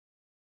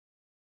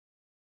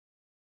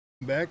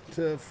Back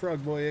to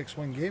Frogboy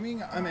X1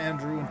 Gaming. I'm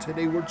Andrew, and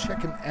today we're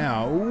checking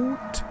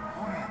out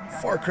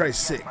Far Cry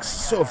 6.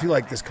 So if you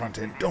like this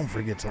content, don't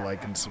forget to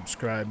like and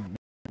subscribe.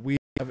 We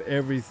have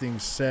everything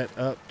set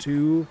up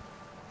to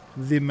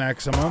the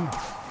maximum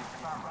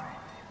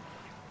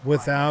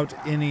without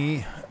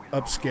any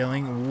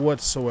upscaling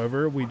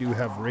whatsoever. We do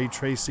have ray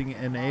tracing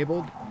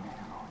enabled.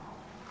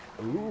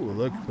 Ooh,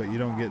 look, but you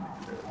don't get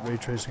ray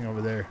tracing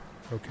over there.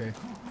 Okay,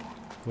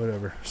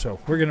 whatever.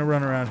 So we're going to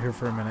run around here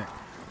for a minute.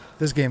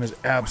 This game is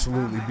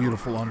absolutely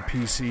beautiful on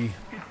PC.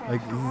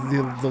 Like,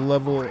 the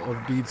level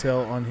of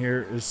detail on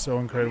here is so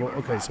incredible.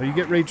 Okay, so you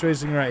get ray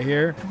tracing right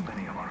here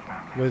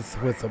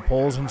with the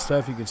poles and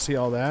stuff. You can see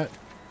all that.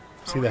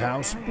 See the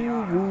house? Ooh,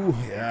 ooh.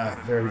 Yeah,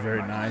 very,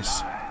 very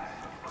nice.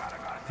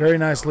 Very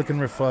nice looking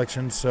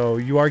reflection. So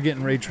you are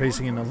getting ray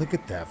tracing, and look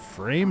at that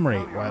frame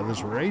rate while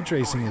this ray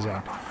tracing is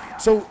on.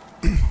 So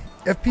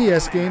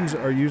FPS games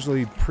are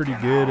usually pretty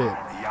good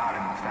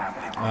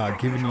at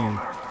giving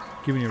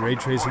you ray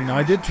tracing. Now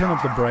I did turn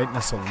up the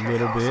brightness a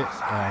little bit.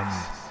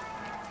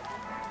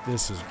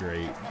 This is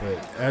great,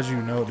 but as you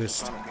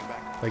noticed,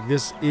 like,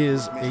 this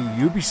is a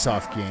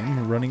Ubisoft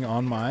game running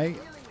on my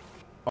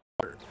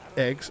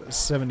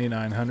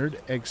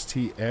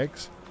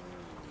AMD7900XT,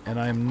 and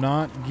I'm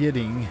not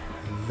getting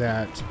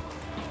that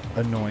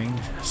annoying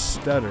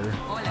stutter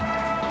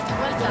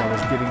that I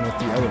was getting with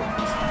the other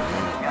ones.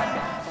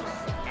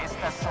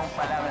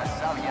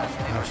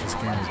 Gosh, this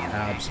game is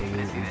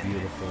absolutely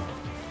beautiful.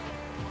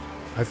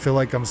 I feel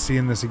like I'm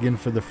seeing this again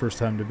for the first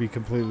time, to be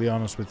completely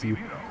honest with you.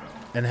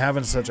 And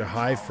having such a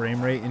high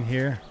frame rate in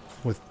here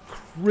with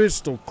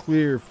crystal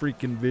clear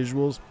freaking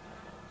visuals.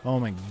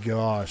 Oh my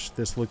gosh,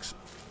 this looks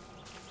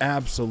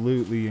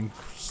absolutely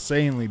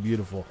insanely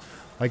beautiful.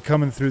 Like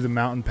coming through the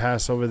mountain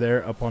pass over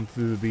there up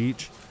onto the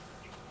beach.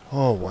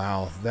 Oh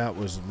wow, that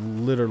was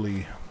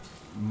literally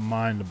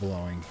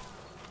mind-blowing.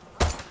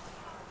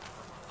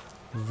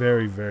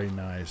 Very, very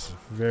nice.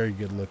 Very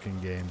good looking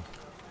game.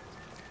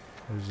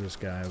 There's this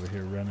guy over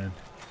here running.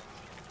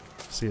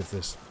 See if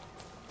this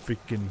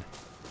freaking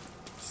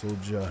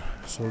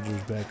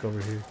soldier's back over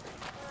here.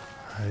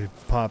 I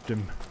popped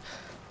him.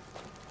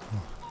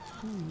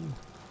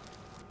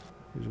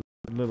 Here's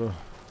a little.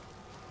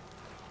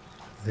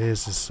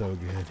 This is so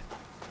good.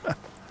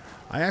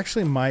 I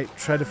actually might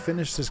try to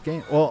finish this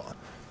game. Well,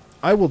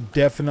 I will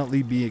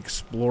definitely be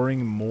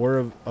exploring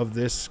more of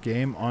this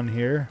game on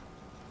here,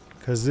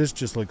 because this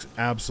just looks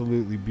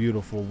absolutely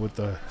beautiful with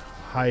the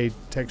high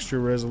texture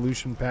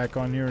resolution pack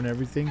on here and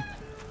everything.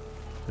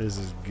 This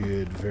is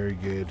good, very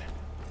good.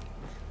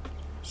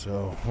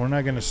 So we're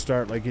not going to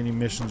start like any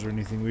missions or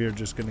anything. We are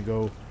just going to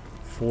go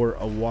for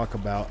a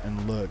walkabout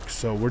and look.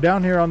 So we're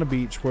down here on the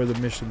beach where the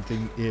mission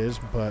thing is,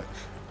 but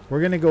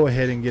we're going to go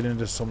ahead and get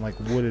into some like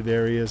wooded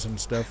areas and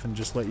stuff and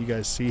just let you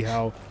guys see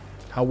how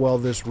well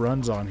this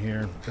runs on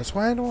here. That's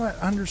why I don't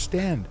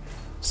understand.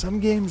 Some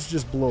games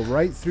just blow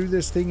right through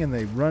this thing and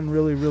they run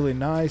really, really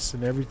nice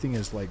and everything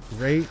is like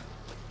great.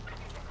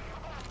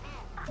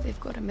 They've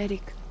got a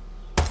medic.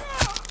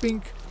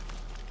 Bink.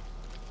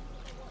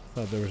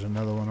 Thought there was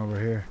another one over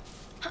here.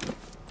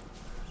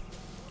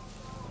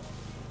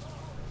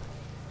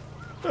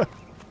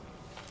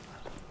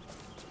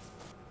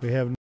 We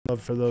have no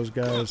love for those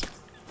guys.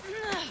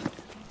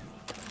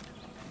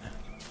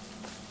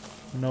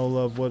 No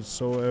love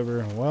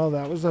whatsoever. Well,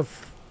 that was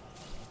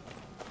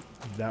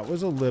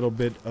a little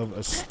bit of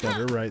a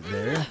stutter right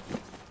there.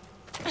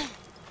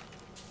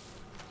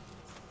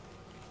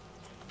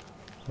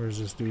 Where's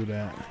this dude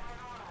at?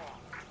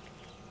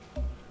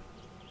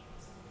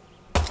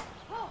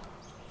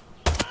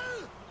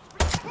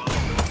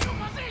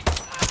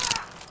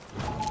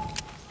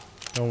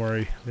 Don't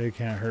worry, they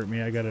can't hurt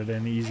me. I got it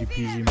in easy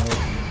peasy mode.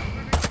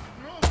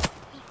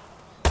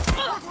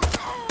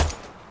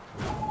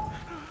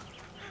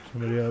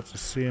 Somebody else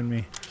is seeing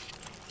me.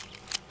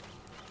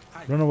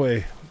 Run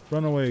away,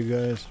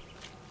 guys.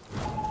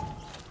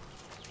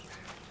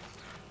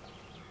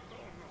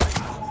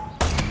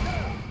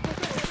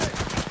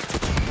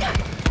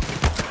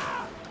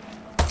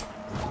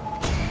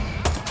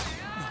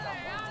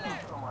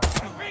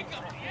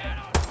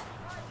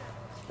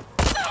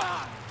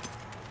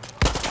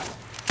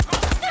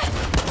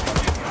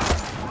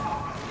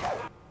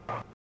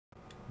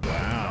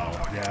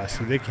 Yeah,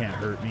 see, they can't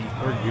hurt me.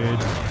 We're good.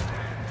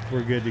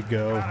 We're good to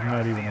go. I'm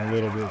not even a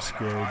little bit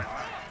scared.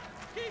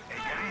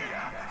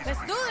 Let's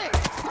do this.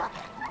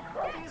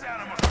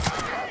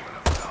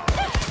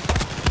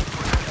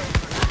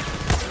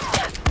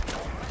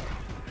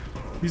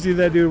 You see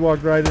that dude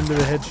walk right into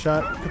the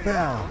headshot?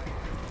 Kapow!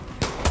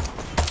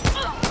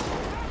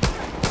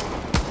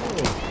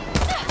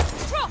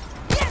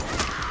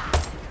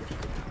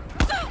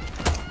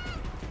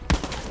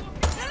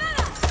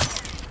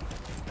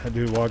 That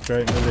dude walked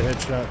right into the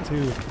headshot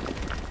too.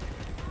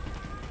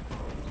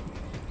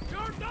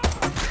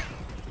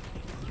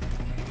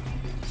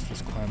 Let's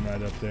just climb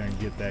right up there and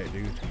get that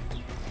dude.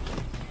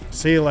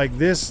 See, like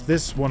this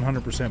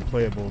 100%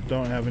 playable.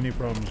 Don't have any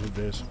problems with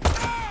this.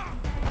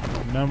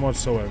 None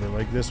whatsoever.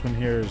 Like this one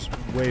here is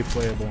way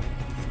playable.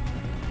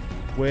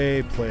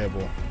 Way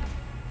playable.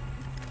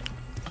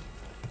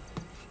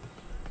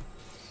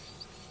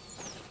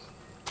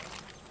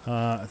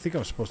 I think I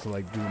was supposed to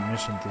like do a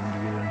mission thing to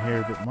get in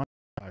here, but my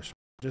gosh,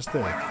 just the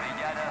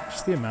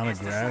amount of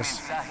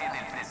grass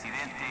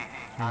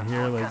in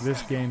here, like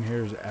this game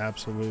here is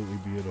absolutely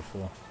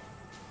beautiful.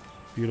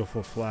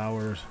 Beautiful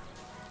flowers,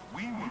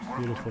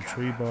 beautiful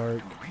tree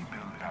bark,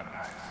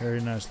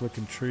 very nice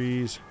looking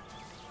trees.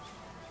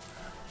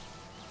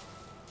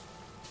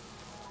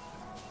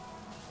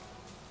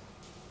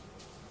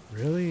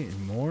 Really?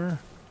 And more?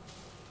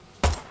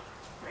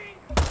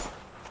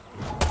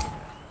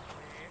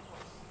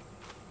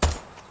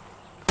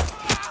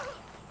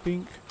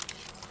 Pink.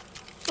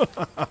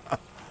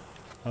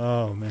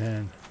 Oh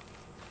man,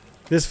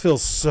 this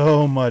feels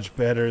so much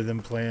better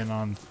than playing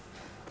on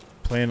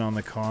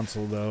the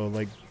console though.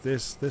 Like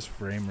this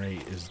frame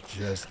rate is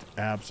just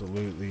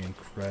absolutely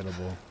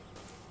incredible.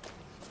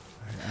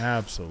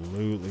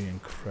 Absolutely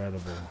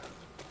incredible.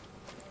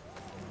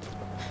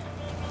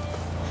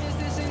 Is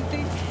this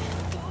anything?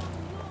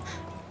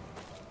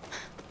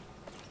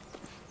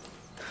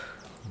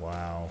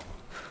 Wow.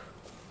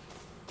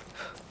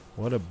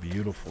 What a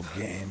beautiful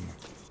game.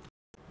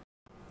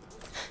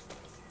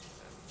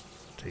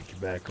 Take you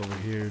back over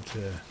here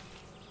to...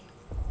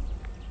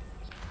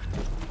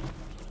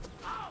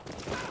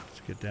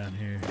 Let's get down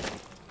here.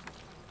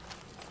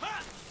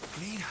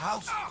 Clean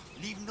house.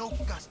 Leave no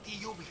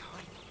castillo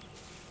behind.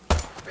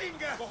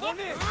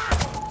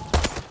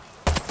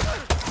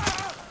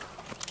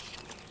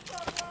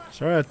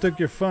 Sorry I took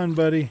your fun,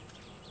 buddy.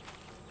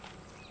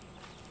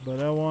 But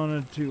I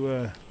wanted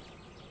to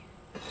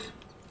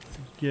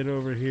get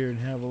over here and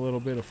have a little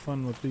bit of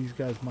fun with these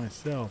guys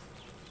myself.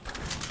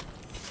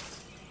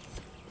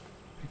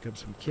 Pick up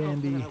some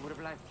candy.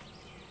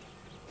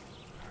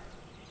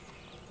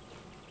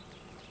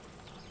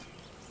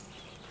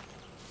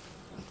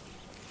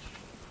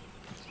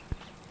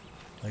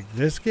 Like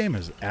this game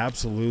is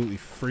absolutely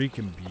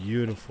freaking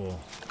beautiful.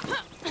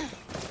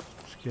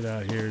 Let's get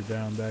out here,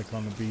 down back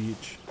on the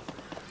beach.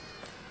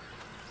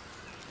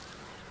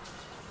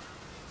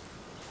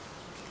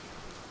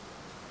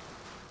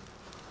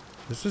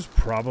 This is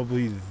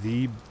probably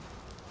the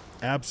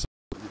absolute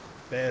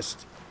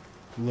best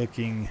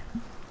looking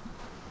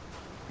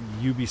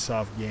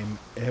Ubisoft game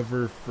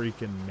ever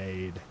freaking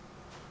made.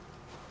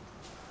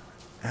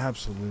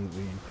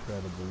 Absolutely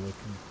incredible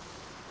looking.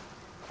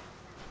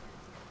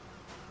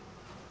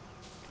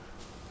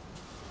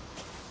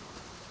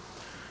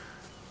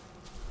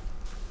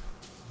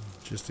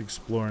 Just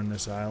exploring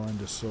this island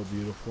is so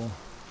beautiful.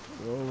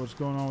 Whoa, what's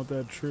going on with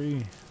that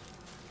tree?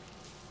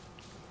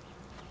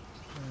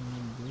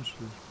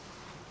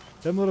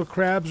 Them little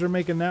crabs are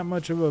making that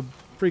much of a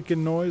freaking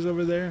noise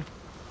over there.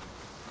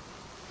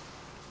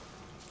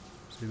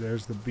 See,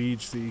 there's the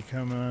beach that you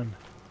come on.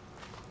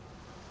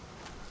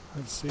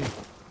 Let's see.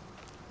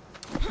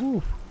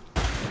 Whew.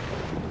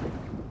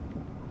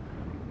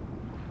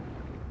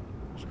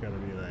 It's gotta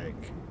be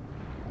like...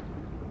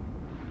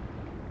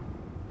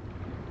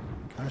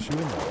 Gosh, even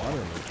the water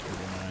looks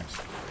pretty nice.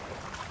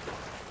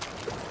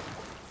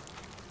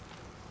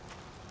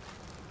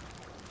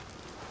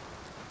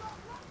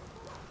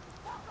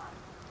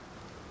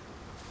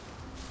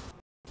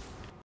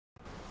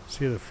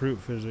 See the fruit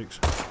physics.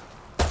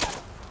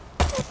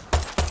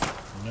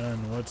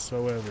 None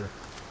whatsoever.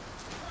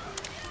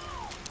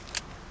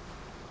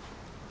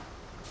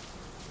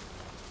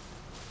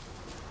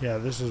 Yeah,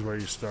 this is where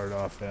you start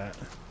off at.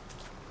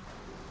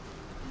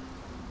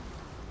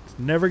 It's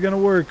never gonna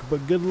work,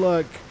 but good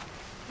luck.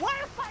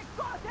 Where's my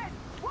cousin?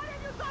 What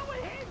have you done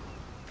with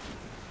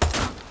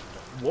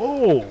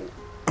him?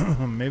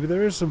 Whoa! Maybe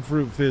there is some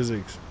fruit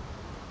physics.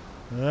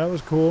 That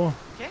was cool.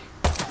 Okay.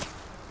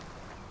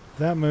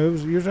 That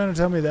moves. You're trying to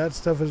tell me that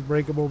stuff is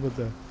breakable, but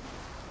the...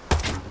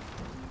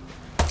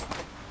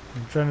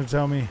 You're trying to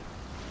tell me...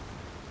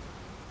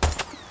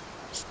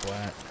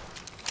 Splat.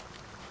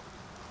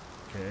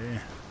 Okay.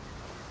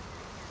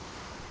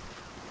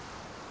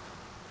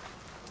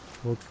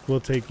 We'll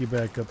take you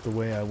back up the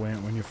way I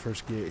went when you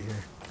first get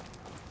here.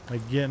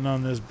 Like getting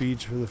on this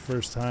beach for the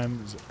first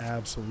time is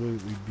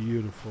absolutely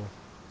beautiful.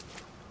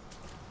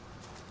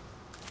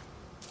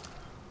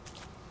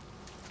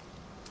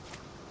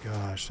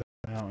 Gosh, that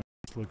mountain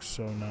looks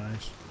so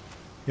nice.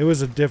 It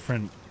was a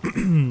different...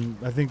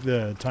 I think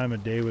the time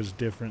of day was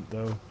different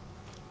though.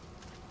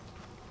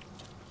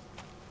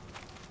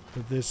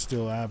 But this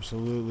still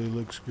absolutely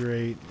looks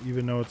great,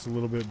 even though it's a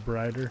little bit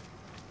brighter.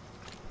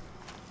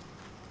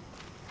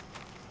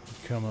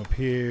 Come up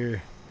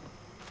here.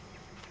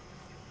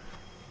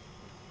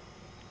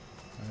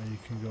 You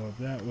can go up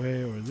that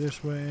way or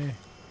this way.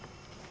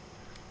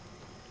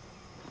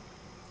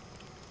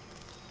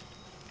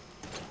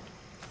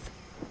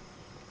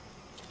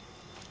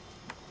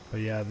 But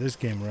yeah, this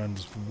game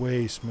runs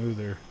way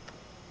smoother.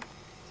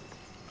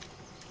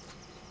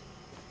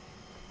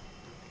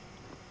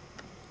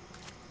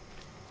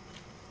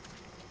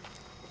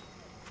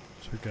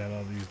 Check out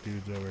all these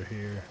dudes over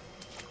here.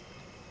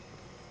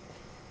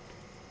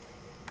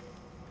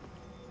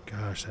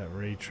 Gosh, that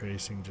ray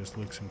tracing just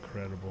looks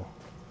incredible.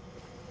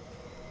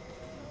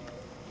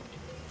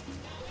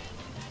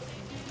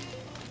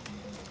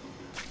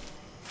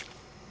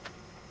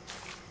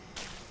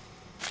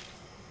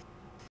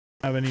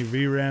 Have any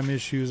VRAM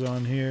issues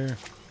on here?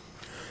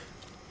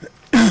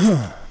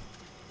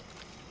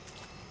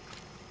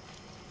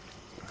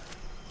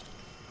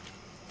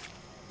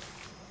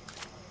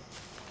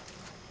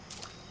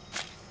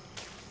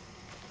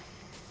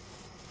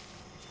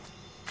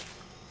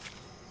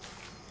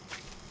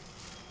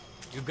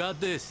 You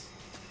got this.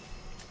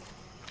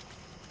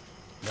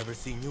 Never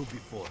seen you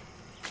before.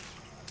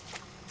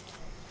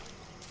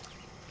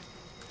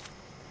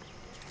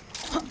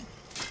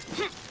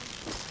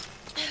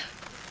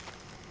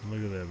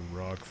 Look at that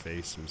rock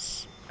face,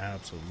 is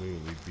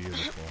absolutely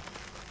beautiful.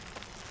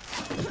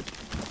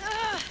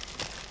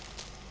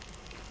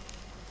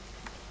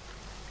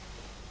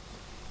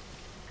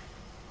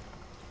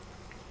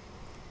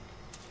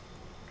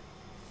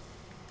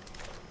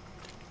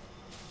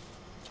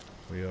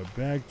 We are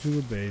back to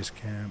the base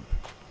camp.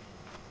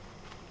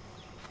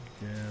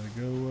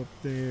 Gotta go up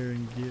there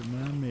and get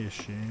my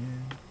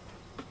mission.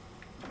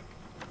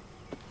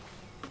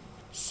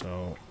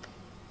 So,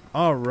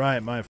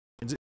 alright, my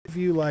friends, if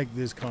you like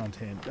this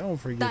content, don't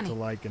forget to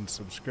like and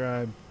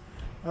subscribe.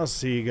 I'll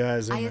see you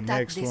guys in the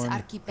next one. I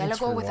attacked this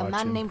archipelago with a man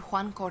watching. named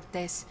Juan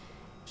Cortez.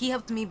 He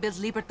helped me build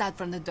Libertad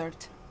from the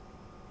dirt.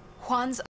 Juan's